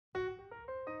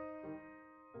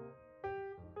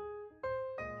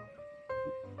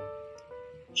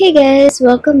Hey guys,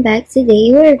 welcome back.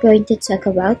 Today we're going to talk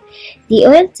about the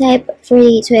oil type for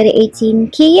the 2018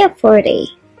 Kia Forte.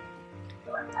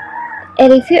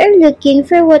 And if you are looking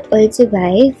for what oil to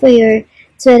buy for your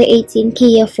 2018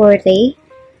 Kia Forte,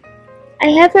 I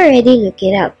have already looked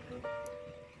it up.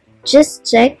 Just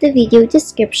check the video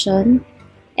description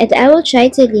and I will try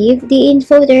to leave the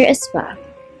info there as well.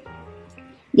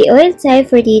 The oil type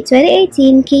for the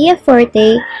 2018 Kia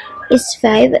Forte is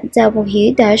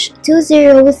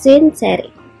 5W-20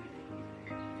 synthetic.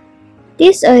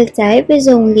 This oil type is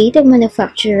only the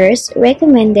manufacturer's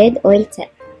recommended oil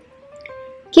type.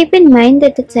 Keep in mind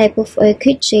that the type of oil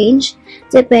could change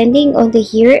depending on the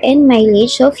year and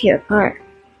mileage of your car.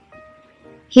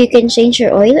 You can change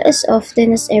your oil as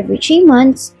often as every 3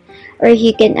 months, or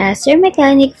you can ask your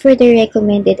mechanic for the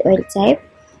recommended oil type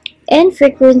and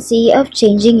frequency of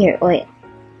changing your oil.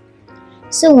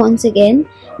 So once again,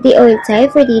 the oil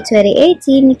type for the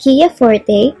 2018 Kia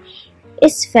Forte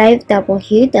is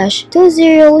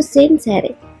 5W-20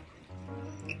 synthetic.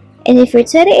 And if your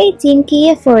 2018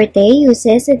 Kia Forte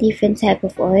uses a different type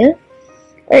of oil,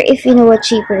 or if you know a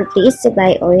cheaper place to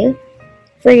buy oil,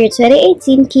 for your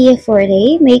 2018 Kia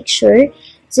Forte, make sure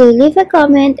to leave a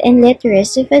comment and let the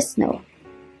rest of us know.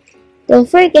 Don't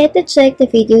forget to check the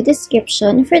video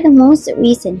description for the most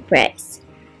recent price.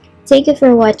 Thank you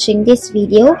for watching this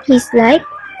video. Please like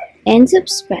and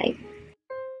subscribe.